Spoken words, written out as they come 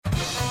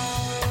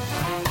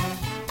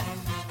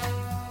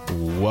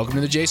Welcome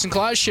to the Jason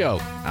Claus Show.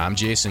 I'm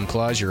Jason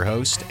Claus, your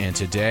host, and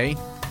today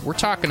we're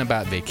talking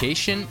about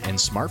vacation and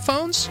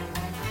smartphones.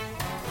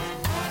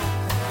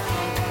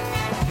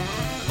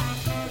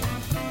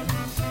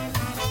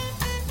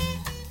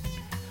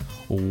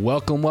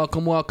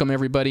 Welcome,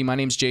 everybody. My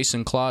name's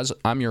Jason Claus.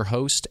 I'm your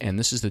host, and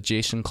this is the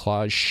Jason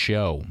Claus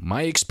Show.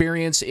 My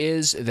experience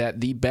is that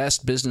the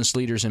best business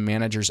leaders and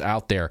managers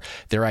out there,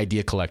 they're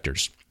idea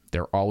collectors.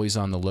 They're always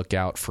on the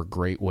lookout for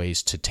great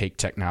ways to take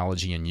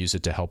technology and use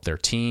it to help their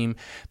team.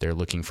 They're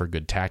looking for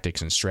good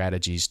tactics and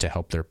strategies to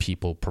help their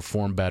people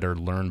perform better,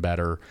 learn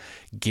better,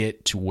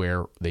 get to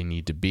where they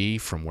need to be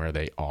from where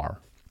they are.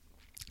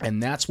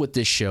 And that's what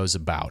this show's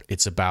about.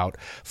 It's about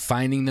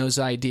finding those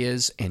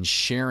ideas and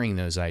sharing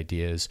those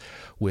ideas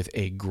with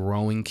a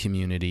growing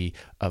community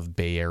of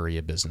Bay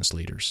Area business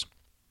leaders.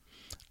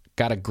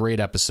 Got a great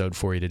episode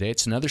for you today.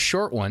 It's another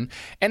short one,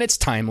 and it's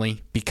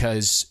timely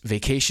because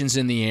vacation's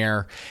in the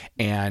air,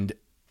 and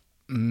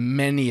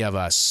many of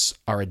us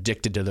are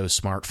addicted to those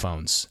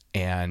smartphones.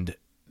 And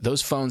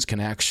those phones can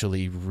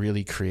actually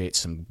really create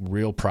some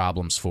real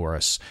problems for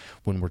us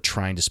when we're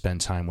trying to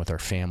spend time with our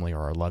family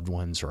or our loved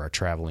ones or our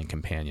traveling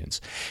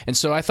companions. And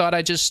so I thought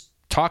I'd just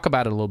talk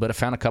about it a little bit. I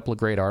found a couple of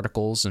great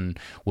articles, and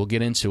we'll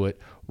get into it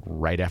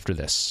right after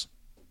this.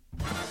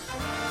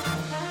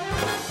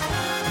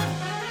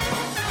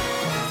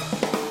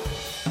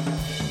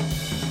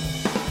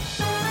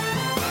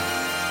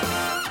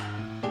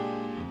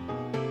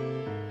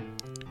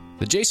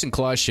 The Jason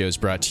Claus Show is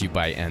brought to you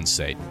by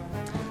Insight.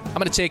 I'm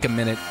going to take a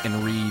minute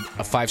and read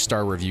a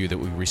 5-star review that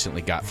we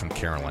recently got from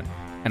Carolyn.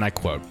 And I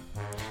quote,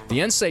 "The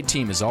Insight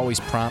team is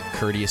always prompt,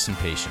 courteous, and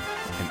patient,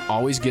 and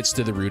always gets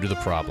to the root of the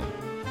problem.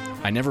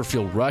 I never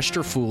feel rushed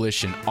or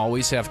foolish and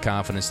always have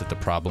confidence that the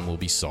problem will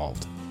be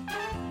solved."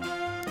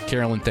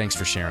 Carolyn, thanks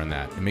for sharing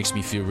that. It makes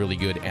me feel really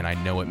good, and I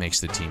know it makes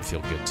the team feel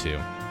good too.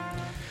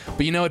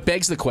 But you know, it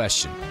begs the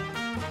question.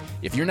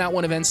 If you're not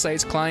one of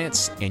Insight's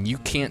clients and you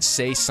can't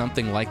say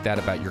something like that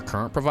about your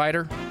current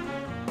provider,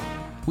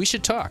 we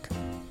should talk.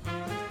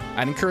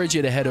 I'd encourage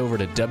you to head over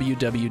to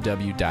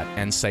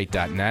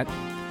www.insight.net.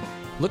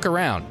 Look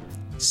around.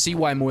 See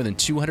why more than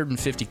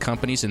 250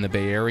 companies in the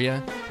Bay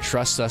Area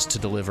trust us to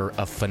deliver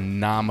a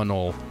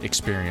phenomenal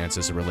experience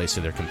as it relates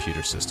to their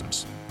computer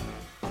systems.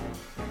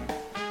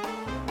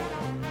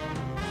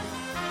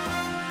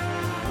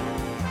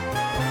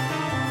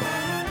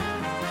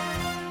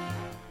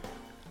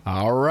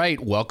 All right,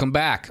 welcome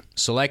back.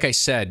 So like I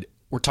said,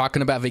 we're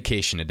talking about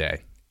vacation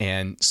today,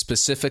 and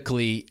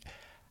specifically,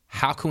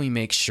 how can we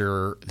make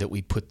sure that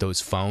we put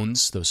those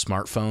phones, those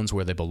smartphones,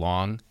 where they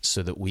belong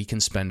so that we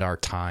can spend our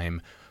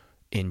time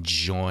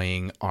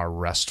enjoying our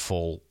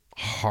restful,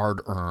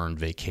 hard-earned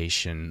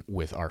vacation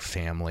with our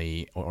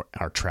family or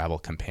our travel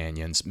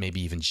companions,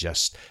 maybe even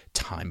just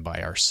time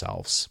by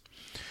ourselves.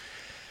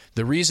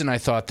 The reason I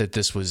thought that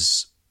this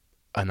was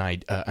an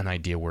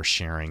idea worth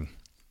sharing,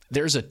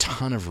 there's a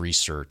ton of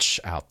research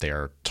out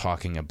there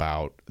talking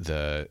about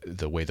the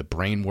way the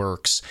brain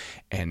works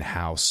and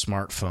how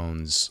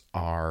smartphones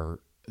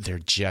they're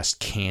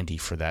just candy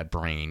for that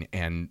brain.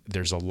 And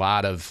there's a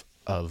lot of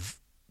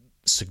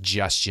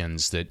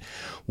suggestions that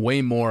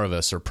way more of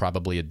us are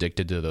probably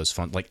addicted to those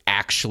phones, like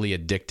actually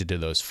addicted to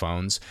those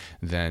phones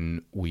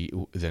than we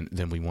want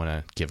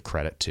to give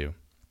credit to.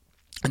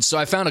 And so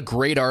I found a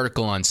great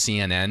article on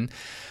CNN.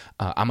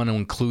 I'm going to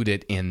include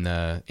it in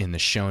the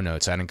show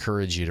notes. I'd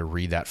encourage you to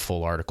read that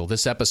full article.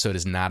 This episode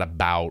is not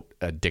about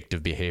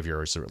addictive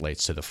behavior as it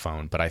relates to the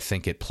phone, but I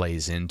think it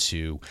plays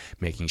into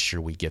making sure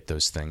we get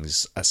those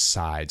things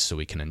aside so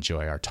we can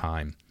enjoy our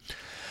time.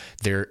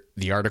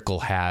 The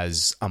article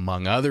has,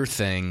 among other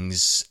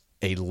things,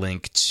 a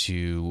link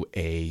to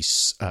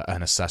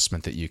an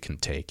assessment that you can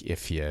take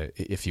if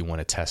you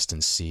want to test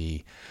and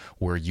see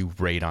where you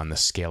rate on the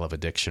scale of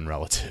addiction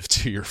relative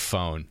to your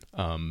phone.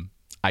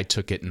 I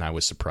took it and I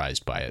was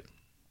surprised by it.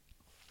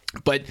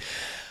 But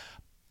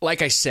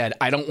like I said,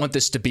 I don't want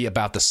this to be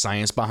about the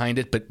science behind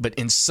it, but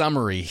in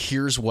summary,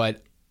 here's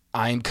what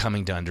I'm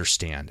coming to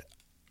understand.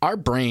 Our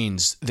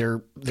brains,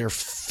 they're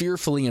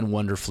fearfully and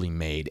wonderfully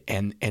made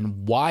and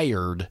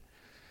wired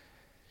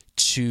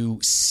to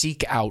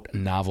seek out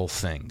novel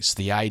things.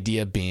 The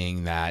idea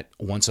being that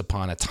once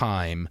upon a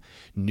time,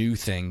 new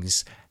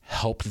things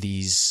help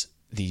these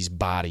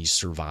bodies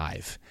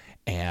survive.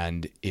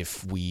 And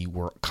if we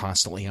were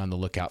constantly on the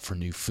lookout for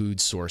new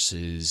food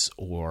sources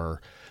or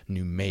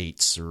new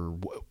mates or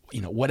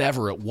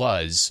whatever it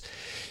was,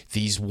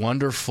 these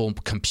wonderful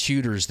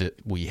computers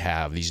that we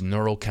have, these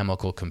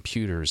neurochemical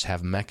computers,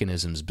 have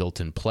mechanisms built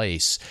in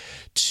place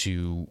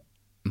to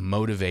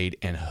motivate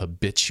and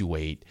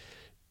habituate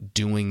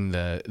doing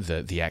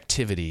the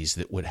activities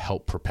that would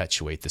help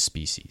perpetuate the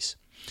species.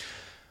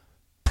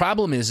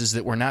 Problem is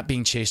that we're not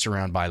being chased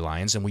around by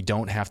lions, and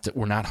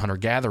we're not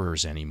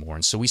hunter-gatherers anymore.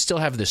 And so we still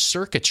have this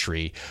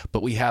circuitry,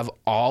 but we have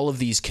all of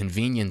these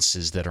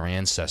conveniences that our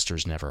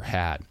ancestors never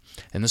had.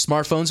 And the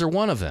smartphones are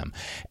one of them.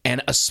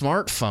 And a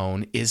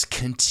smartphone is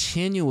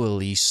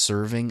continually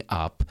serving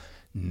up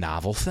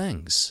novel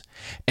things.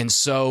 And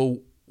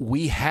so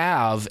we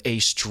have a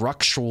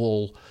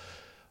structural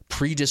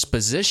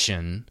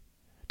predisposition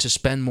to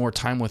spend more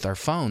time with our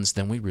phones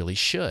than we really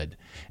should.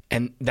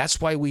 And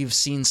that's why we've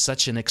seen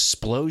such an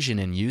explosion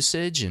in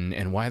usage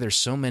and why there's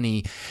so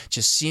many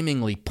just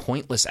seemingly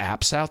pointless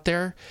apps out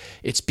there.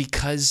 It's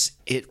because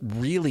it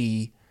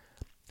really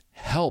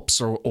helps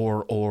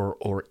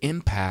or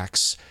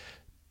impacts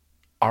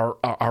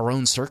our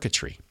own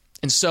circuitry.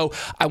 And so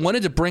I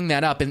wanted to bring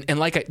that up. And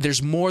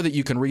there's more that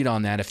you can read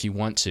on that if you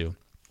want to.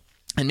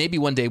 And maybe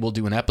one day we'll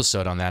do an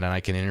episode on that and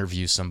I can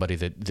interview somebody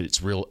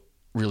that's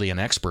really an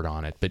expert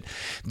on it. But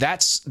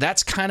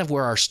that's kind of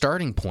where our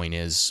starting point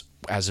is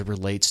as it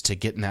relates to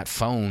getting that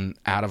phone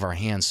out of our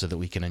hands so that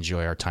we can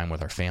enjoy our time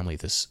with our family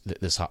this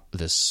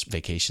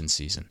vacation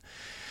season.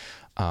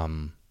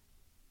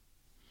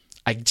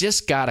 I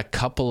just got a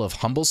couple of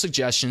humble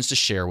suggestions to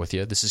share with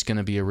you. This is going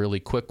to be a really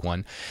quick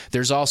one.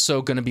 There's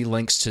also going to be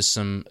links to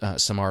some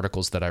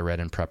articles that I read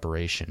in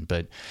preparation.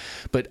 But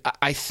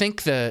I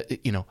think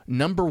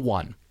number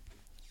one,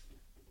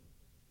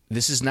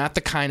 this is not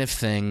the kind of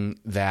thing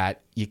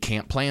that you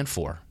can't plan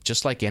for.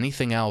 Just like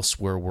anything else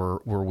where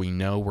we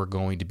know we're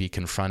going to be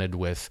confronted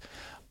with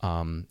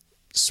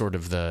sort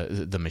of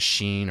the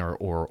machine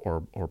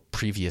or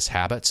previous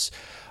habits.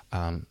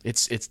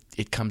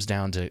 It comes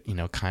down to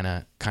kind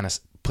of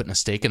putting a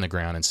stake in the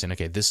ground and saying,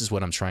 okay, this is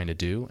what I'm trying to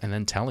do, and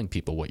then telling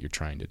people what you're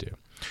trying to do.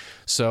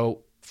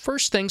 So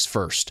first things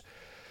first,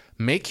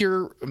 make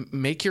your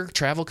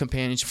travel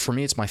companions. For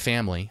me, it's my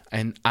family,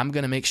 and I'm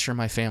going to make sure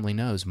my family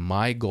knows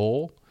my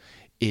goal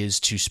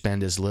is to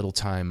spend as little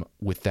time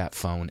with that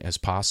phone as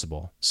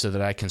possible, so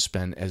that I can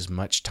spend as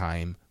much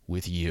time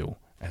with you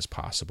as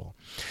possible.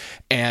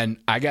 And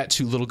I got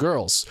 2 little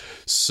girls,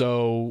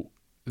 so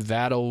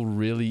that'll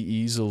really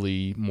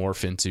easily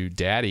morph into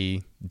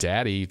daddy.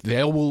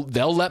 They'll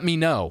let me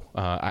know.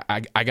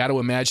 I got to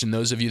imagine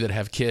those of you that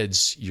have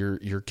kids,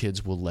 your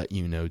kids will let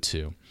you know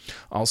too.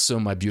 Also,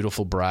 my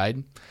beautiful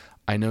bride,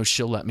 I know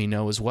she'll let me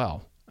know as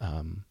well.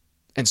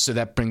 And so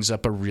that brings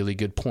up a really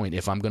good point.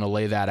 If I'm going to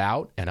lay that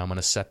out and I'm going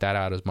to set that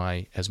out as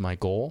my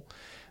goal,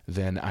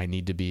 then I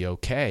need to be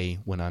okay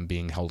when I'm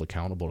being held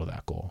accountable to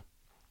that goal.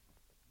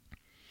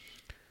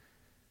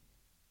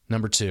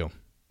 Number 2,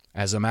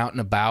 as I'm out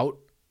and about,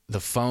 the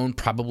phone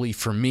probably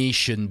for me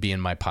shouldn't be in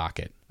my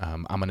pocket.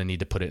 I'm going to need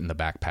to put it in the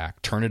backpack,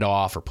 turn it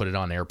off, or put it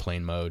on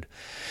airplane mode.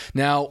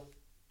 Now,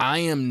 I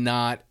am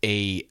not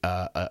a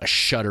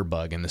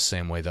shutterbug in the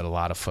same way that a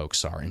lot of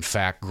folks are. In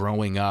fact,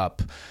 growing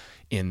up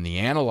in the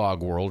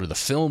analog world or the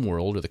film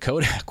world or the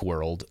Kodak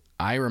world,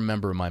 I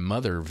remember my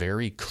mother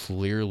very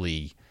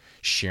clearly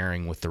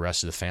sharing with the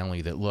rest of the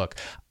family that, look,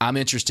 I'm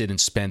interested in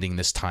spending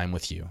this time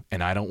with you,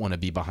 and I don't want to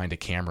be behind a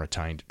camera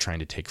trying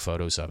to take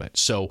photos of it.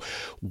 So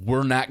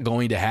we're not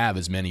going to have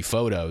as many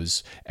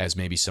photos as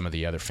maybe some of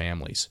the other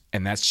families,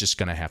 and that's just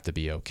going to have to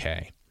be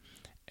okay.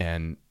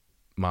 And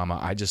Mama,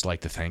 I just like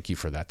to thank you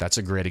for that. That's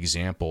a great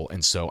example.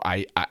 And so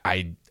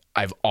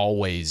I've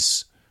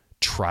always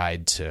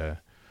tried to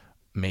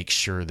make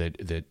sure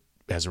that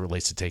as it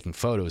relates to taking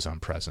photos, I'm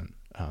present.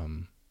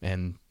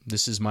 And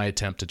this is my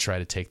attempt to try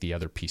to take the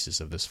other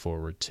pieces of this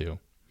forward too.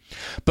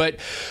 But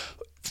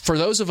for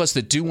those of us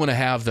that do want to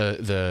have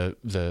the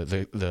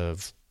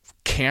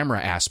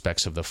camera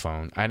aspects of the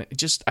phone, I'd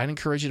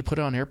encourage you to put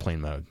it on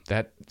airplane mode.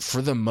 That,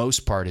 for the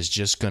most part, is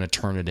just going to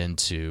turn it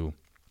into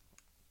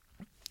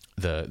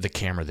the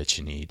camera that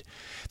you need.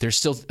 There's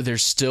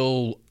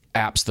still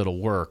apps that'll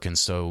work, and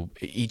so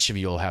each of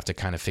you will have to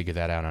kind of figure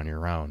that out on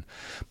your own.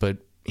 But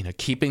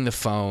keeping the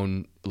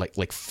phone,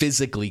 like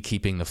physically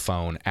keeping the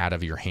phone out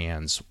of your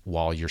hands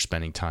while you're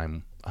spending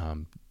time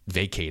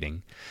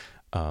vacating,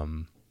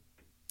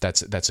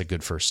 that's a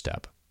good first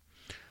step.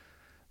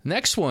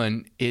 Next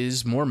one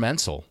is more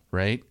mental,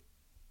 right?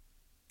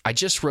 I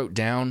just wrote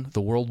down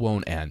the world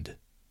won't end,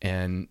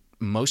 and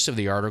most of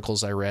the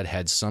articles I read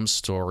had some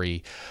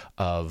story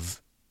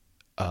of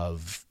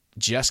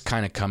just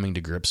kind of coming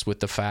to grips with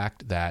the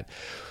fact that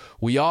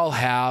we all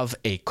have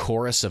a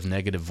chorus of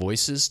negative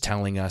voices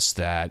telling us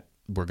that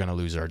we're going to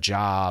lose our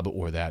job,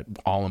 or that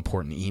all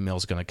important email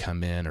is going to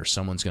come in, or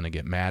someone's going to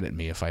get mad at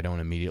me if I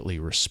don't immediately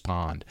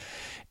respond.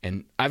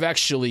 And I've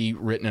actually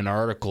written an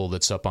article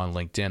that's up on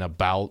LinkedIn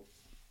about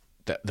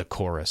the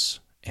chorus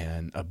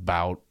and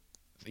about,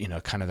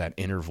 kind of that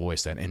inner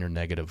voice, that inner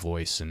negative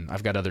voice. And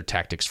I've got other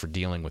tactics for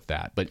dealing with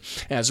that. But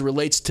as it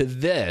relates to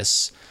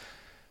this,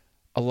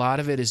 a lot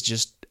of it is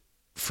just,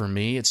 for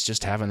me, it's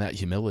just having that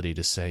humility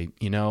to say,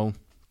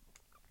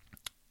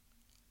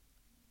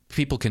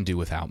 people can do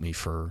without me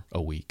for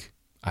a week.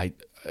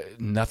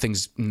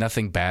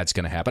 Nothing bad's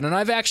going to happen. And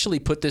I've actually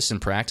put this in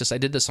practice. I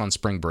did this on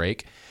spring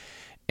break,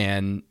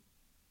 and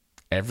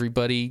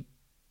the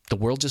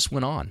world just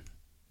went on.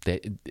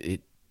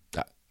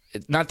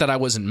 Not that I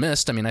wasn't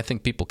missed. I mean, I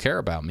think people care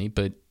about me,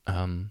 but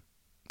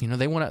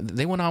they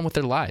went on with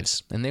their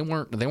lives, and they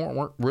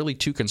weren't really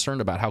too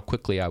concerned about how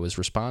quickly I was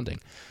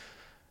responding.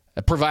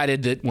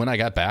 Provided that when I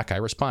got back, I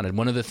responded.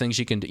 One of the things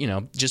you can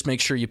do, just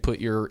make sure you put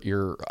your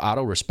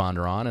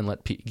autoresponder on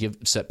and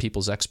set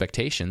people's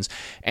expectations,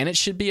 and it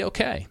should be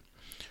okay.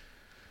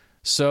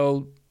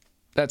 So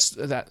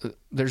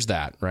there's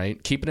that,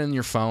 right? Keep it in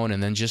your phone,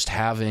 and then just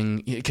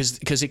having,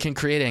 because it can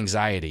create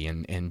anxiety,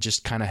 and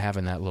just kind of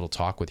having that little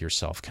talk with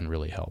yourself can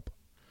really help.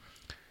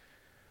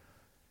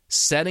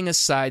 Setting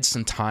aside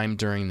some time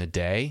during the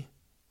day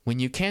when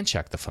you can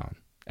check the phone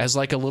as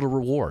like a little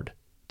reward.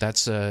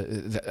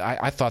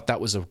 I thought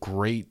that was a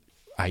great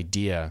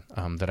idea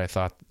that I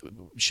thought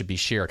should be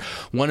shared.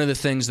 One of the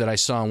things that I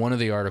saw in one of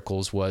the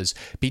articles was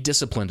be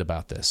disciplined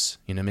about this.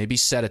 Maybe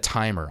set a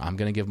timer. I'm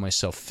going to give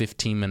myself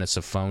 15 minutes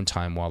of phone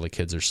time while the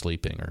kids are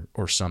sleeping,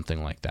 or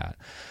something like that.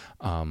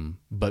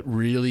 But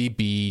really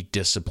be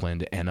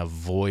disciplined and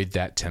avoid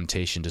that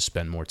temptation to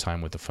spend more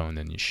time with the phone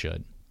than you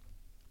should.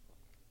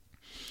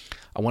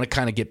 I want to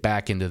kind of get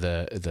back into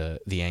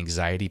the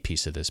anxiety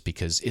piece of this,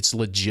 because it's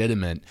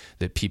legitimate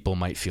that people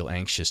might feel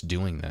anxious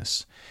doing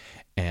this,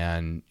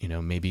 and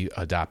maybe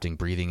adopting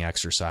breathing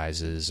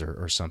exercises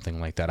or something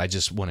like that. I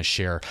just want to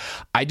share,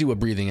 I do a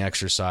breathing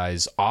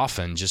exercise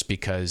often just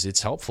because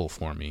it's helpful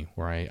for me,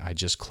 where I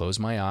just close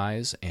my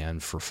eyes,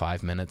 and for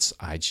 5 minutes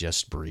I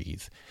just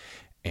breathe,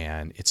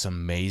 and it's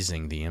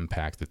amazing the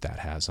impact that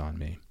has on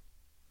me.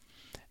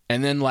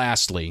 And then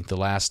lastly, the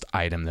last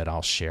item that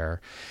I'll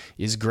share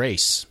is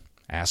grace.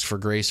 Ask for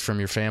grace from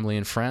your family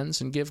and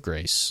friends, and give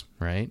grace,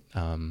 right?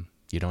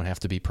 You don't have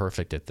to be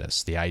perfect at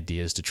this. The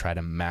idea is to try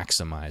to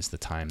maximize the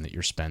time that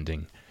you're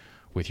spending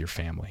with your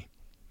family.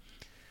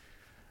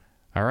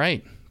 All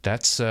right,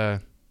 that's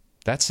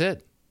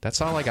it.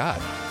 That's all I got.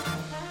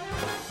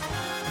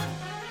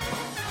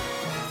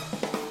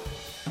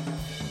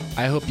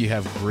 I hope you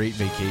have great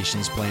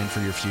vacations planned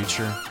for your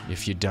future.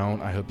 If you don't,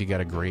 I hope you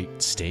got a great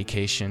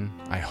staycation.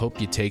 I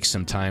hope you take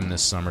some time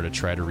this summer to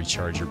try to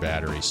recharge your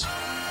batteries.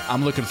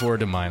 I'm looking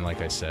forward to mine,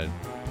 like I said.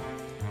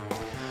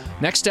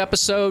 Next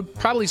episode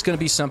probably is going to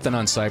be something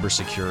on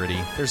cybersecurity.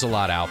 There's a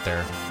lot out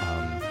there.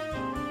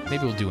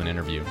 Maybe we'll do an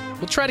interview.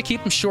 We'll try to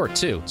keep them short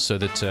too, so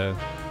that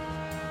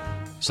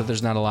so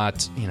there's not a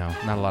lot,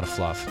 not a lot of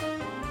fluff.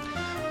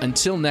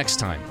 Until next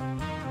time,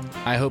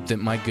 I hope that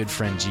my good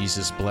friend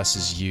Jesus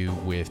blesses you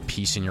with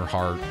peace in your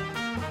heart,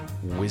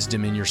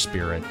 wisdom in your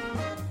spirit,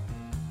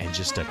 and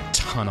just a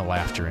ton of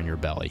laughter in your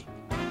belly.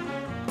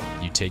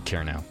 You take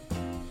care now.